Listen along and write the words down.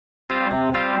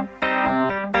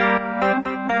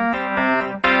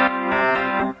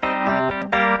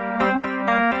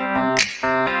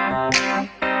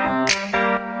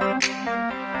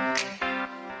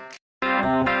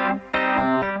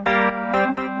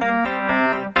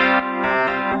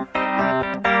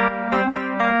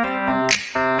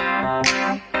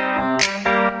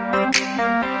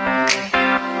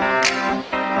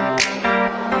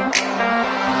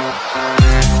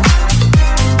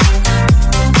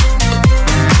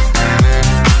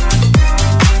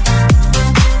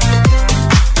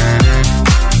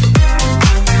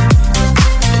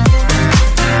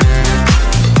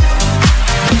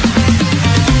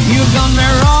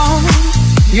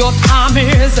Your time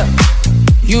is up.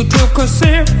 You took a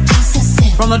sip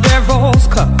from the devil's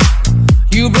cup.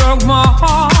 You broke my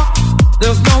heart.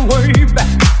 There's no way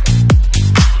back.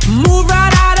 Move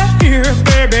right out of here,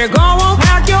 baby. Go on,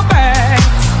 pack your bags.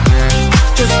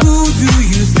 Just who do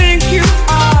you think you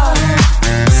are?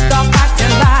 Stop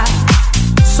acting like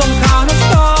some kind of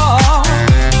star.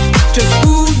 Just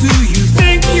who do you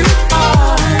think you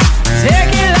are?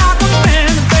 Take it like a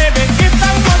man, baby, if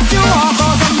that's what you are.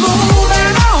 'Cause I'm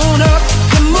moving on up,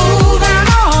 you're moving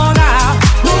on out,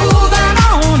 moving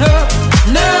on up.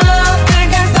 Nothing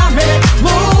can stop me.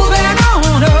 Moving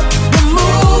on up, you're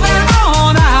moving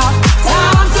on out.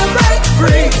 Time to break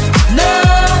free.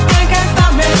 Nothing can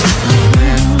stop me.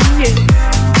 Yeah.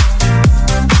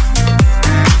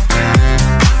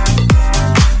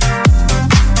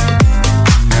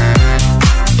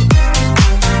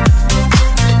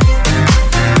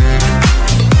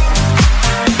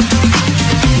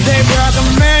 They brother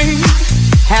man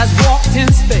has walked in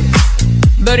space,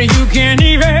 but you can't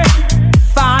even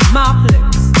find my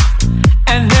place.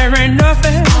 And there ain't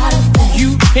nothing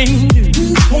you can do,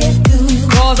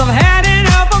 'cause I've had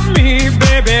enough of me,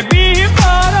 baby, being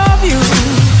part of you.